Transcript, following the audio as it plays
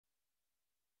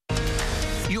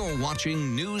You're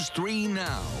watching News 3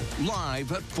 Now,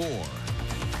 live at 4.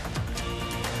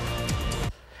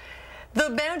 The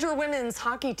Badger women's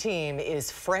hockey team is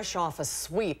fresh off a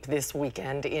sweep this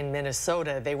weekend in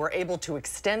Minnesota. They were able to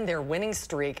extend their winning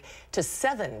streak to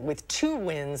 7 with 2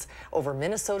 wins over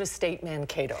Minnesota State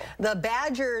Mankato. The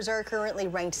Badgers are currently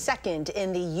ranked 2nd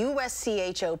in the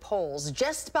USCHO polls,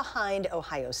 just behind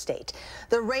Ohio State.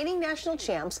 The reigning national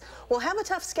champs will have a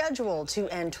tough schedule to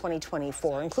end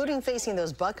 2024, including facing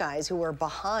those Buckeyes who are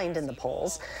behind in the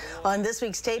polls. On this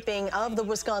week's taping of the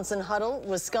Wisconsin Huddle,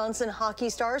 Wisconsin hockey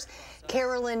stars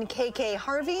Caroline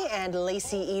Harvey and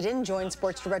Lacey Eden joined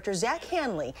sports director Zach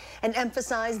Hanley and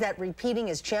emphasized that repeating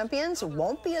as champions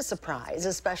won't be a surprise,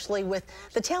 especially with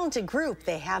the talented group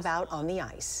they have out on the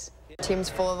ice. The team's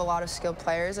full of a lot of skilled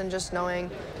players, and just knowing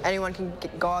anyone can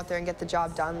go out there and get the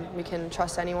job done. We can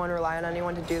trust anyone, rely on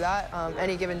anyone to do that.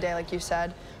 Any given day, like you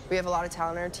said, we have a lot of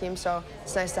talent on our team, so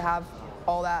it's nice to have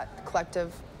all that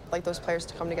collective, like those players,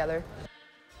 to come together.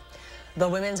 The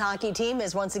women's hockey team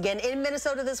is once again in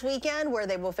Minnesota this weekend, where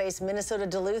they will face Minnesota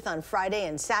Duluth on Friday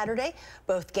and Saturday,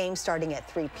 both games starting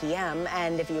at 3 p.m.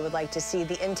 And if you would like to see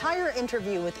the entire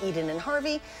interview with Eden and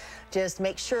Harvey, just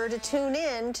make sure to tune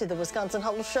in to the Wisconsin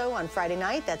Huddle Show on Friday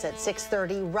night. That's at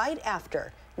 6:30, right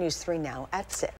after News 3 Now at 6.